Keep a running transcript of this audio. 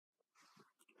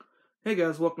Hey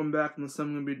guys, welcome back. I'm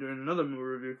going to be doing another movie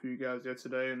review for you guys yet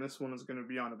today, and this one is going to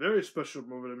be on a very special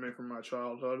movie to me from my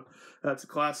childhood. It's a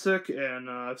classic, and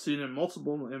I've seen it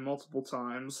multiple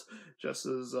times, just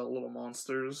as Little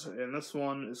Monsters. And this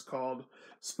one is called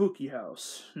Spooky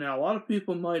House. Now, a lot of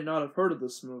people might not have heard of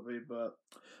this movie, but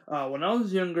when I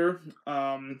was younger,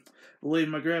 I believe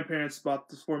my grandparents bought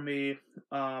this for me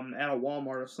at a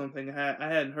Walmart or something. I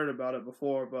hadn't heard about it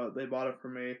before, but they bought it for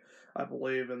me, I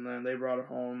believe, and then they brought it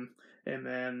home, and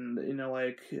then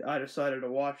I decided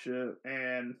to watch it,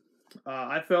 and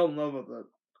I fell in love with it.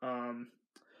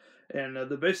 And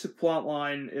The basic plot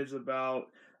line is about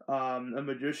a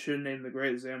magician named the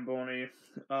Great Zamboni,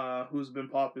 who's been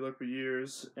popular for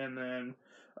years, and then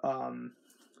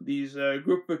these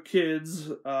group of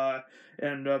kids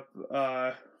end up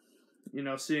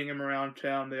seeing him around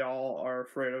town. They all are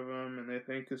afraid of him, and they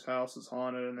think his house is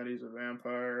haunted, and that he's a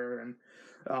vampire, and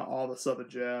all this other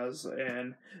jazz.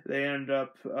 And they end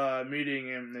up meeting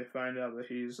him. They find out that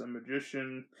he's a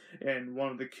magician, and one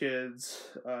of the kids,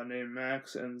 named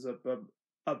Max, ends up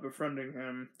befriending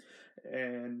him,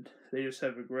 and they just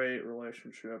have a great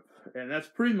relationship. And that's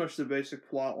pretty much the basic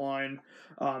plot line.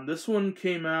 This one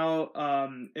came out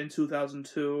in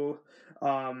 2002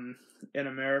 in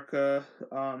America.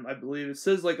 I believe it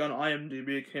says like on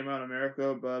IMDb it came out in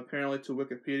America, but apparently to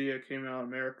Wikipedia it came out in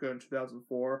America in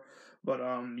 2004. But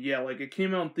yeah, like it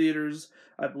came out in theaters,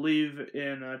 I believe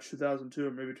in 2002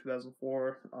 or maybe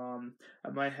 2004. I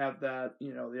might have that,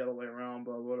 the other way around,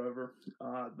 but whatever.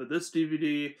 But this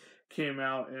DVD came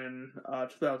out in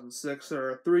 2006. There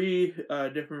are three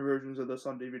different versions of this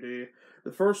on DVD.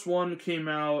 The first one came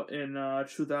out in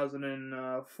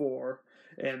 2004,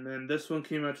 and then this one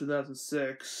came out in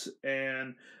 2006,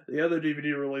 and the other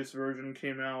DVD release version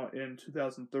came out in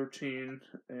 2013.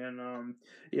 And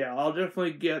yeah, I'll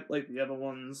definitely get like the other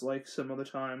ones like some other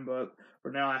time, but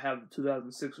for now I have the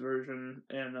 2006 version,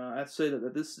 and I'd say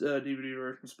that this DVD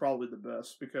version is probably the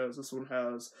best because this one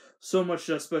has so much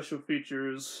special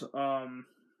features. I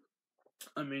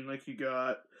mean, like you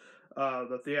got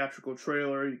the theatrical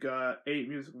trailer, you got 8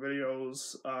 music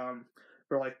videos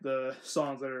for like the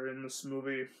songs that are in this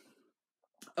movie.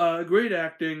 Great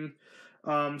acting.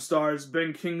 Stars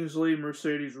Ben Kingsley,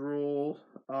 Mercedes Rule,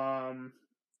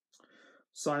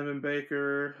 Simon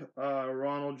Baker,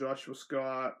 Ronald Joshua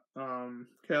Scott,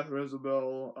 Catherine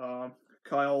Isabel,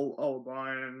 Kyle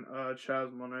O'Brien,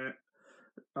 Chaz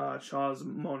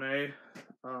Monet,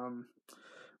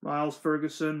 Miles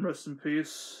Ferguson, rest in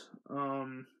peace.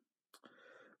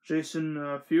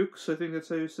 Jason Fuchs, I think that's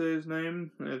how you say his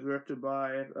name. Directed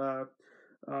by,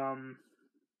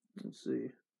 let's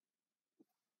see.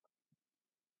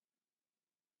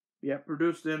 Yeah,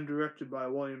 produced and directed by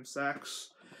William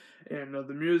Sachs. And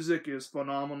the music is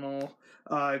phenomenal.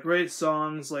 Great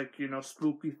songs like,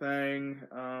 Spooky Thing,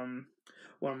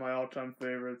 one of my all-time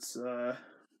favorites,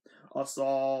 Us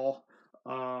All,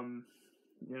 you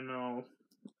know,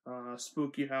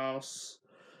 Spooky House.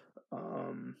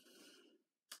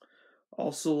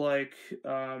 Also, like,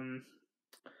 a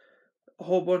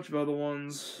whole bunch of other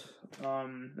ones. I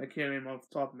can't name off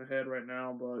the top of my head right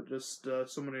now, but just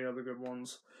so many other good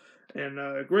ones.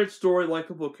 And great story,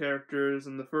 likable characters.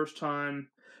 And the first time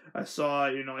I saw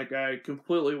it, like I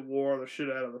completely wore the shit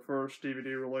out of the first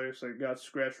DVD release. I got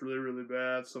scratched really, really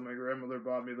bad, so my grandmother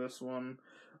bought me this one.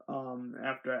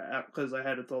 After because I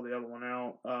had to throw the other one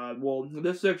out. Well,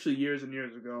 this is actually years and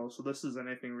years ago, so this isn't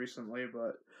anything recently.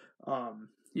 But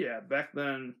yeah, back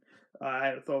then I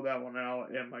had to throw that one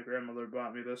out, and my grandmother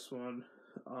bought me this one.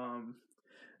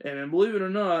 And then, believe it or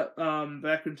not,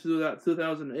 back in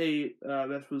 2008,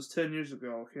 that was 10 years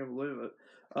ago. I can't believe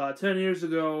it. 10 years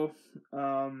ago,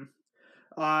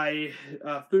 I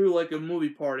threw like a movie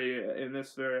party in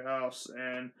this very house,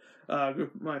 and a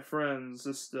group of my friends,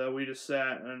 we just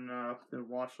sat and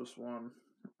watched this one.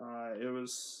 It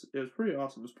was pretty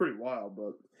awesome. It was pretty wild,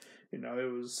 but it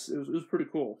was pretty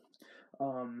cool.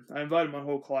 I invited my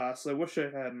whole class. I wish I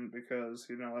hadn't because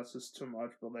that's just too much.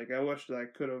 But like, I wish that I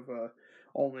could have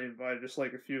only invited just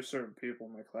like a few certain people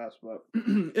in my class. But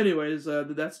anyways,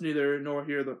 that's neither nor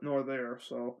here nor there.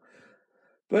 So,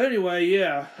 but anyway,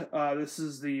 yeah. This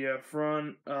is the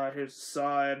front. Here's the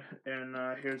side, and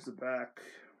here's the back.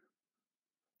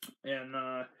 And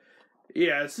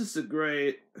yeah, it's just a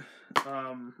great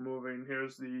movie. And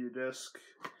here's the disc.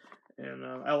 And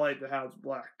I like the how it's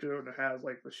black too, and it has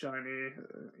like the shiny,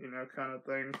 kind of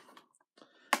thing.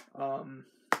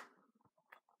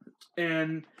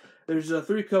 And there's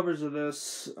 3 covers of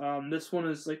this. This one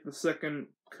is like the second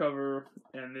cover,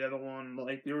 and the other one,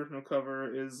 like the original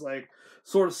cover, is like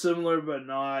sort of similar but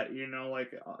not,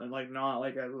 like not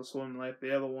like as this one. Like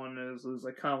the other one is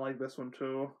like kind of like this one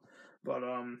too, but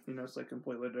it's like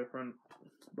completely different.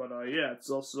 But yeah, it's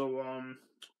also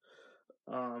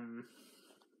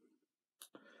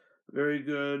very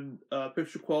good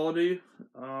picture quality.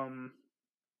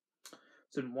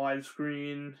 It's in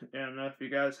widescreen, and if you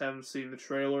guys haven't seen the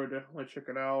trailer, definitely check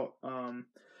it out.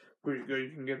 Pretty good. You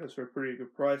can get this for a pretty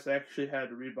good price. I actually had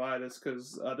to rebuy this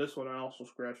because this one I also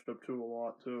scratched up too a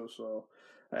lot too, so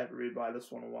I had to rebuy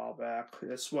this one a while back.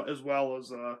 As well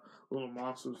as Little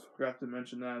Monsters. Forgot to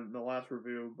mention that in the last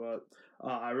review, but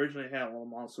I originally had Little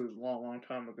Monsters a long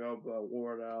time ago, but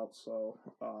wore it out. So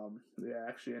yeah, I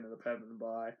actually ended up having to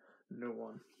buy a new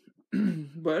one.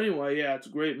 But anyway, yeah, it's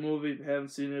a great movie. If you haven't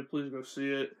seen it, please go see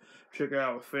it. Check it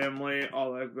out with family,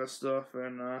 all that good stuff.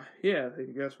 And yeah, thank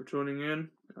you guys for tuning in.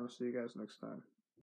 I'll see you guys next time.